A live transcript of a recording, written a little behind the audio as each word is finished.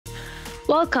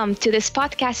Welcome to this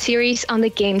podcast series on the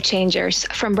game changers,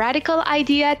 from radical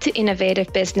idea to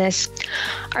innovative business.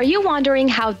 Are you wondering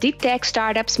how deep tech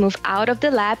startups move out of the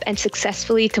lab and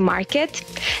successfully to market?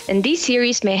 Then this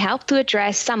series may help to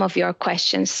address some of your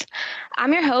questions.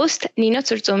 I'm your host, Nino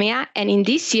Tsurtsumia, and in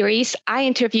this series, I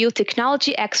interview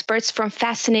technology experts from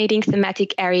fascinating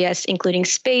thematic areas, including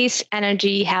space,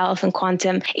 energy, health, and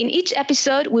quantum. In each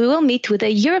episode, we will meet with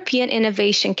the European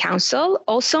Innovation Council,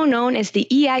 also known as the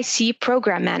EIC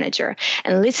Program Manager,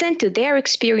 and listen to their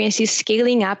experiences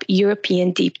scaling up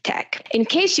European deep tech. In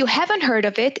case you haven't heard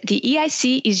of it, the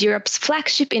EIC is Europe's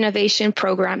flagship innovation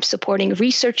program supporting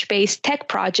research-based tech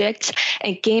projects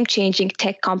and game-changing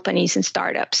tech companies and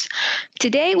startups.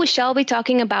 Today, we shall be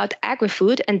talking about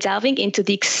agri-food and delving into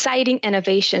the exciting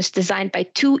innovations designed by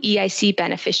two EIC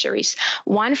beneficiaries,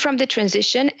 one from the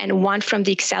transition and one from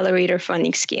the accelerator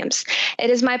funding schemes. It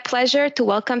is my pleasure to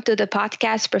welcome to the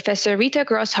podcast Professor Rita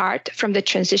Gross-Hardt from the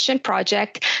Transition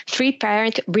Project,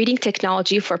 three-parent breeding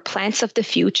technology for plants of the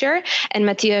future, and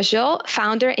Matija Zulj,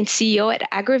 founder and CEO at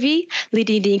AGRIVI,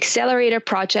 leading the accelerator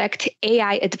project,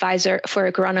 AI advisor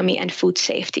for agronomy and food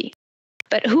safety.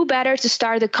 But who better to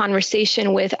start the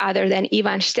conversation with other than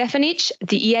Ivan Stefanic,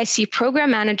 the EIC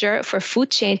Program Manager for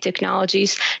Food Chain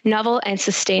Technologies, Novel and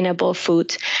Sustainable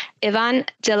Food. Ivan,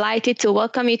 delighted to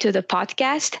welcome you to the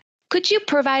podcast. Could you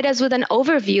provide us with an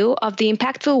overview of the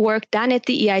impactful work done at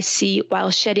the EIC while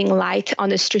shedding light on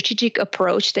the strategic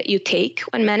approach that you take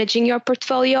when managing your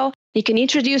portfolio? You can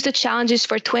introduce the challenges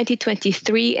for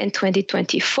 2023 and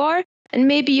 2024. And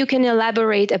maybe you can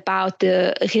elaborate about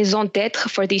the raison d'être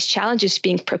for these challenges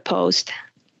being proposed.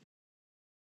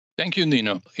 Thank you,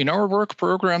 Nino. In our work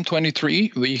program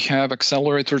 23, we have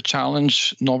Accelerator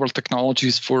Challenge Novel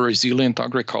Technologies for Resilient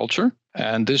Agriculture.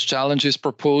 And this challenge is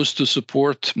proposed to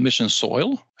support mission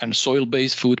soil and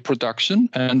soil-based food production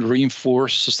and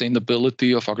reinforce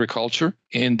sustainability of agriculture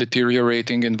in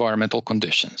deteriorating environmental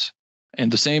conditions. In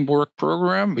the same work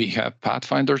program, we have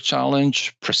Pathfinder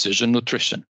Challenge Precision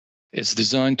Nutrition. It's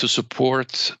designed to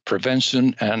support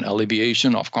prevention and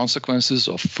alleviation of consequences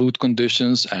of food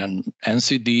conditions and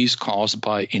NCDs caused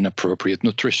by inappropriate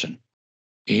nutrition.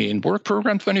 In Work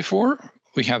Program 24,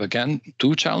 we have again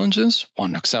two challenges,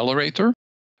 one accelerator,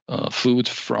 food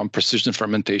from precision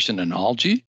fermentation and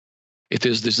algae. It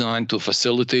is designed to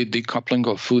facilitate decoupling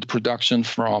of food production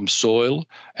from soil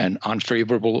and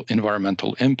unfavorable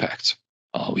environmental impacts.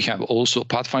 We have also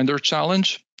Pathfinder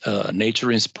Challenge,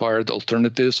 nature-inspired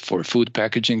alternatives for food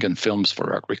packaging and films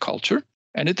for agriculture.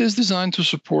 And it is designed to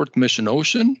support Mission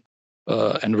Ocean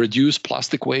and reduce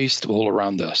plastic waste all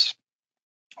around us.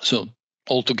 So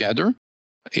altogether,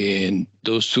 in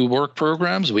those two work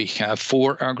programs, we have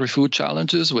 4 agri-food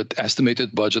challenges with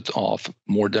estimated budget of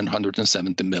more than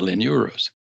 170 million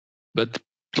euros. But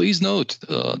please note,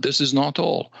 this is not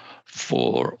all.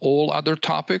 For all other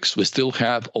topics, we still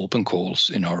have open calls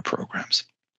in our programs.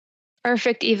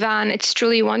 Perfect, Ivan. It's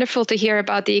truly wonderful to hear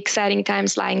about the exciting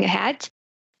times lying ahead.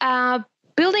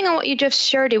 Building on what you just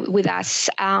shared with us,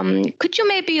 could you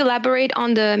maybe elaborate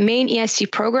on the main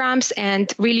EIC programs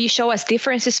and really show us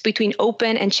differences between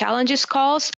open and challenges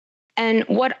calls? And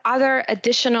what other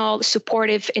additional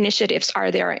supportive initiatives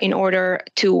are there in order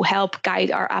to help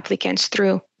guide our applicants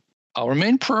through? Our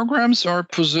main programs are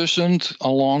positioned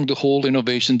along the whole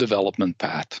innovation development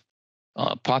path.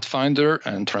 Pathfinder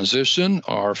and Transition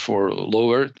are for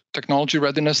lower technology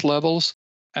readiness levels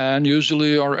and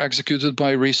usually are executed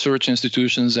by research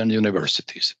institutions and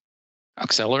universities.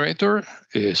 Accelerator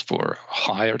is for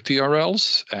higher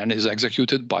TRLs and is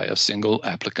executed by a single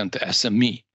applicant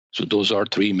SME. So those are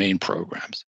 3 main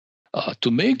programs.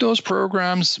 To make those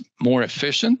programs more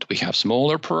efficient, we have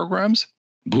smaller programs.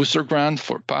 Booster Grant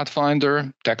for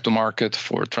Pathfinder, Tech to Market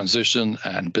for Transition,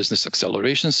 and Business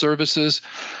Acceleration Services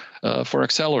for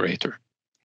Accelerator.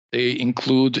 They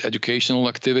include educational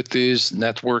activities,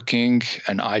 networking,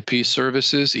 and IP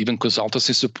services, even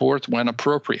consultancy support when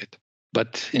appropriate.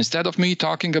 But instead of me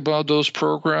talking about those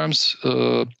programs,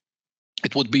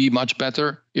 it would be much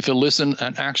better if you listen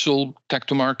an actual Tech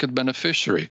to Market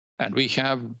beneficiary. And we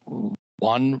have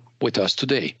one with us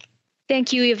today.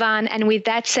 Thank you, Ivan. And with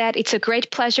that said, it's a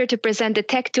great pleasure to present the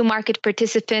Tech to Market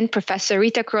participant, Professor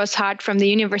Rita Gross-Hardt from the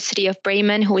University of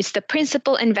Bremen, who is the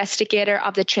principal investigator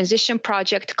of the transition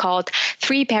project called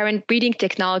Three-Parent Breeding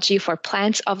Technology for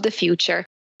Plants of the Future.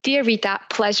 Dear Rita,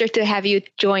 pleasure to have you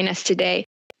join us today.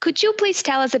 Could you please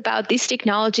tell us about these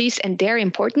technologies and their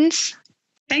importance?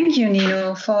 Thank you,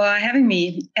 Nino, for having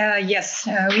me. Yes,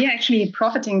 we are actually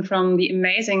profiting from the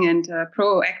amazing and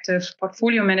proactive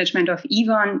portfolio management of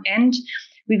Ivan, and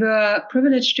we were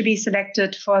privileged to be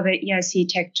selected for the EIC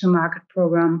Tech to Market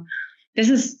program. This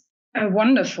is a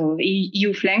wonderful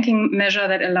EU flanking measure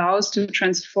that allows to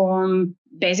transform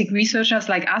basic researchers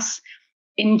like us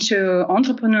into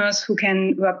entrepreneurs who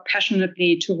can work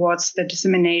passionately towards the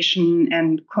dissemination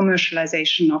and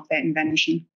commercialization of their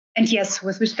invention. And yes,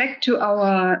 with respect to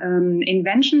our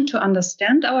invention, to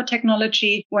understand our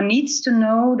technology, one needs to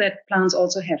know that plants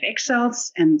also have egg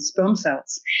cells and sperm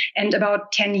cells. And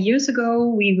about 10 years ago,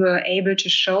 we were able to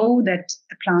show that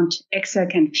a plant egg cell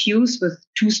can fuse with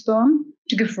 2 sperm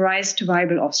to give rise to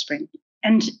viable offspring.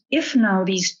 And if now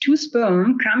these 2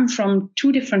 sperm come from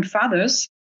 2 different fathers,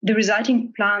 the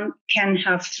resulting plant can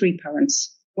have 3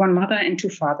 parents, 1 mother and 2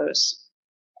 fathers.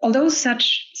 Although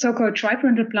such so-called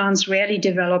triparental plants rarely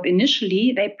develop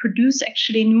initially, they produce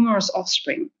actually numerous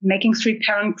offspring, making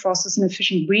 3-parent crosses an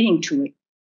efficient breeding tool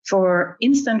for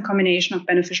instant combination of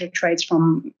beneficial traits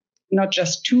from not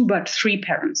just 2, but 3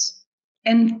 parents.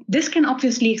 And this can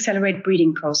obviously accelerate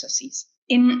breeding processes.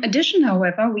 In addition,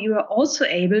 however, we were also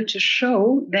able to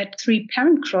show that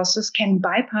 3-parent crosses can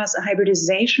bypass a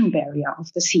hybridization barrier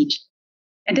of the seed.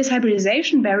 And this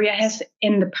hybridization barrier has,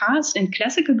 in the past, in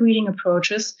classical breeding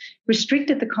approaches,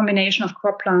 restricted the combination of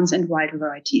crop plants and wild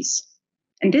varieties.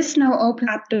 And this now opens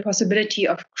up the possibility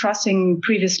of crossing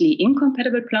previously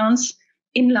incompatible plants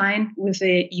in line with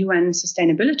the UN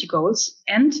sustainability goals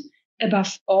and,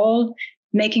 above all,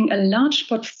 making a large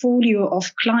portfolio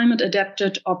of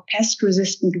climate-adapted or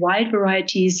pest-resistant wild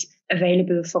varieties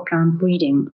available for plant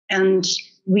breeding. And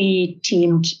we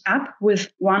teamed up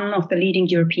with one of the leading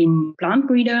European plant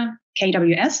breeder,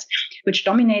 KWS, which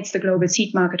dominates the global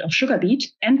seed market of sugar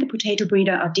beet, and the potato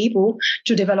breeder Adebo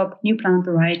to develop new plant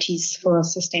varieties for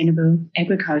sustainable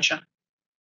agriculture.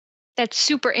 That's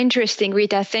super interesting,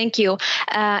 Rita. Thank you.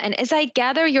 And as I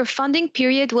gather, your funding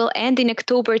period will end in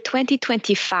October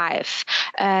 2025.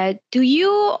 Do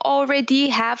you already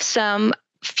have some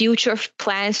future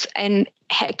plans, and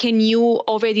can you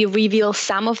already reveal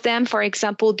some of them? For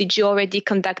example, did you already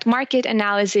conduct market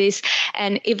analysis?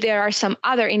 And if there are some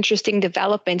other interesting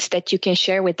developments that you can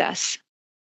share with us?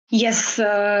 Yes,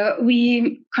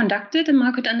 we conducted a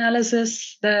market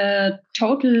analysis. The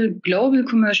total global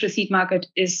commercial seed market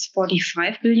is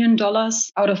 $45 billion,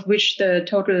 out of which the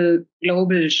total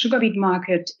global sugar beet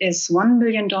market is $1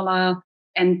 billion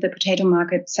and the potato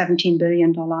market $17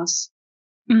 billion.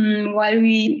 While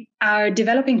we are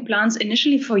developing plants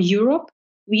initially for Europe,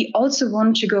 we also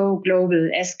want to go global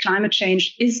as climate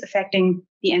change is affecting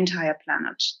the entire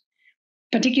planet.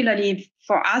 Particularly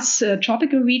for us,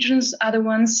 tropical regions are the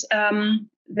ones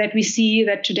that we see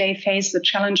that today face the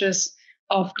challenges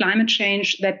of climate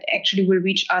change that actually will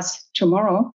reach us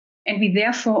tomorrow. And we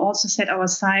therefore also set our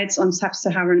sights on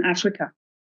sub-Saharan Africa.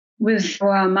 With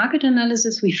our market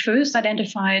analysis, we first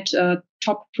identified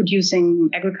top producing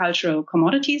agricultural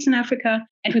commodities in Africa,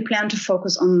 and we plan to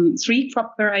focus on 3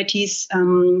 crop varieties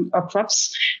or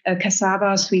crops,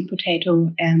 cassava, sweet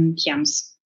potato, and yams.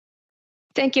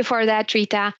 Thank you for that,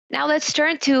 Rita. Now let's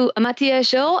turn to Matija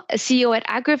Zulj, CEO at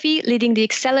AGRIVI, leading the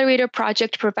Accelerator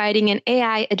project, providing an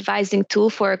AI advising tool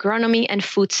for agronomy and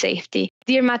food safety.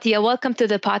 Dear Matija, welcome to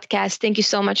the podcast. Thank you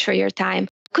so much for your time.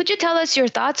 Could you tell us your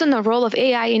thoughts on the role of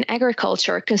AI in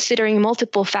agriculture, considering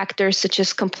multiple factors such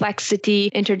as complexity,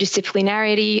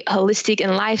 interdisciplinarity, holistic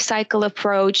and life cycle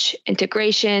approach,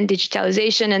 integration,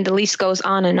 digitalization, and the list goes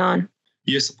on and on?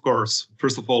 Yes, of course.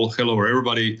 First of all, hello,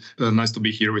 everybody. Nice to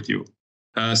be here with you.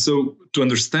 So to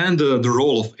understand the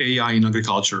role of AI in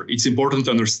agriculture, it's important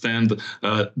to understand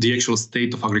the actual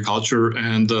state of agriculture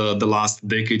and the last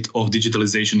decade of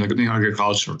digitalization in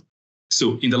agriculture.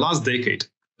 So in the last decade,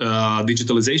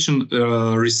 digitalization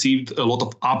received a lot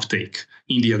of uptake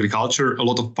in the agriculture. A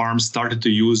lot of farms started to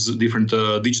use different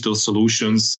digital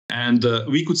solutions. And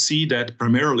we could see that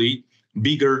primarily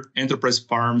bigger enterprise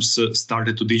farms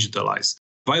started to digitalize,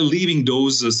 while leaving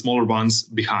those smaller ones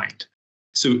behind.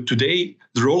 So today,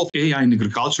 the role of AI in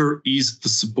agriculture is to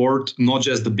support not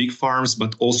just the big farms,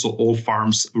 but also all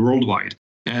farms worldwide.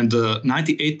 And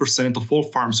 98% of all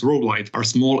farms worldwide are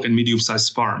small and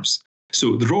medium-sized farms.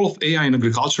 So the role of AI in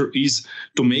agriculture is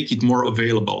to make it more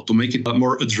available, to make it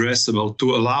more addressable,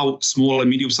 to allow small and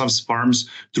medium-sized farms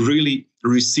to really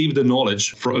receive the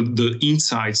knowledge, from the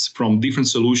insights from different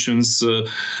solutions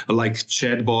like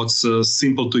chatbots,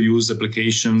 simple to use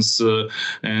applications,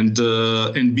 and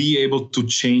be able to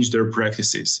change their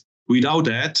practices. Without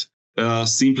that,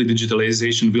 simply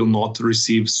digitalization will not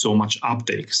receive so much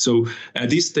uptake. So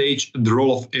at this stage, the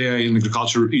role of AI in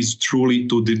agriculture is truly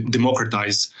to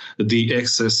democratize the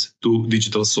access to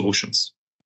digital solutions.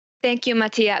 Thank you,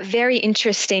 Matija. Very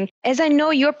interesting. As I know,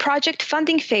 your project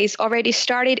funding phase already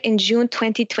started in June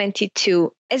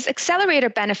 2022. As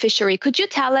accelerator beneficiary, could you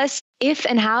tell us if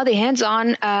and how the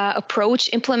hands-on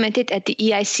approach implemented at the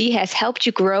EIC has helped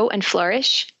you grow and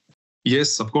flourish?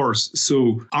 Yes, of course.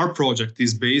 So our project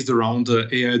is based around the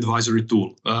AI advisory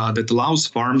tool that allows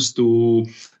farms to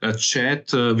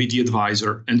chat with the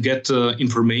advisor and get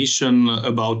information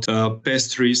about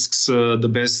pest risks, the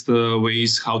best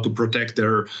ways how to protect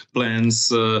their plants,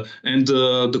 and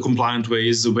the compliant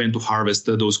ways when to harvest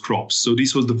those crops. So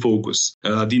this was the focus.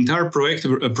 The entire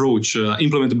proactive approach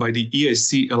implemented by the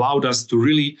EIC allowed us to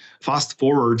really fast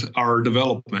forward our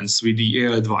developments with the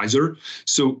AI advisor.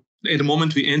 So at the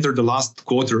moment, we enter the last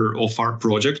quarter of our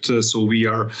project, so we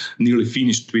are nearly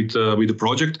finished with the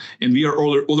project, and we are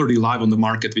already live on the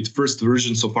market with first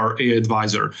versions of our AI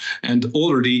advisor. And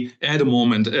already at the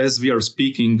moment, as we are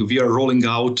speaking, we are rolling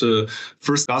out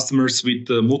first customers with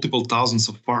multiple thousands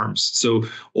of farms. So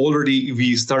already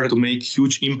we started to make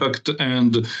huge impact,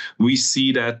 and we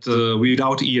see that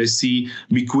without EIC,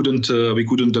 we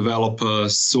couldn't develop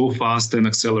so fast and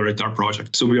accelerate our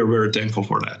project. So we are very thankful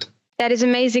for that. That is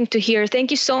amazing to hear. Thank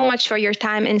you so much for your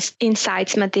time and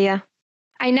insights, Matija.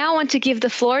 I now want to give the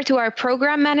floor to our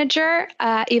program manager,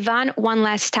 Ivan, one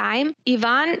last time.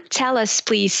 Ivan, tell us,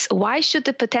 please, why should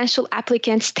the potential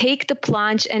applicants take the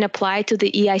plunge and apply to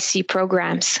the EIC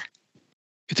programs?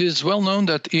 It is well known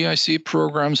that EIC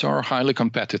programs are highly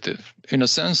competitive. In a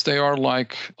sense, they are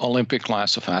like Olympic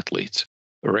class of athletes,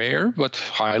 rare but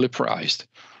highly prized.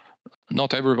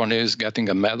 Not everyone is getting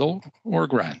a medal or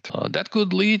grant. That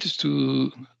could lead to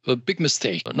a big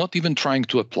mistake, not even trying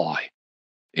to apply.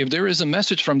 If there is a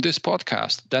message from this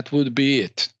podcast, that would be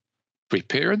it.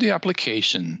 Prepare the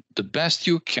application the best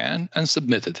you can and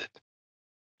submit it.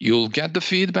 You'll get the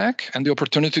feedback and the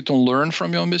opportunity to learn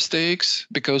from your mistakes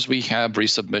because we have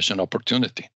resubmission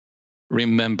opportunity.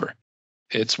 Remember,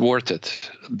 it's worth it.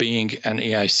 Being an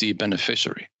EIC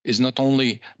beneficiary is not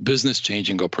only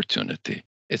business-changing opportunity,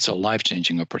 it's a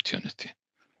life-changing opportunity.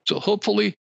 So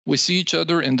hopefully we see each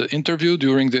other in the interview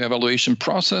during the evaluation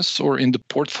process or in the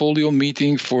portfolio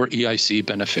meeting for EIC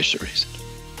beneficiaries.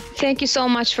 Thank you so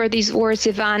much for these words,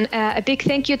 Ivan. A big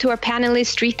thank you to our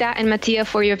panelists, Rita and Matija,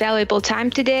 for your valuable time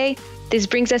today. This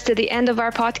brings us to the end of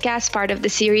our podcast, part of the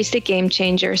series, The Game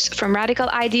Changers, from radical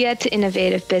idea to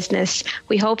innovative business.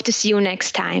 We hope to see you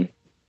next time.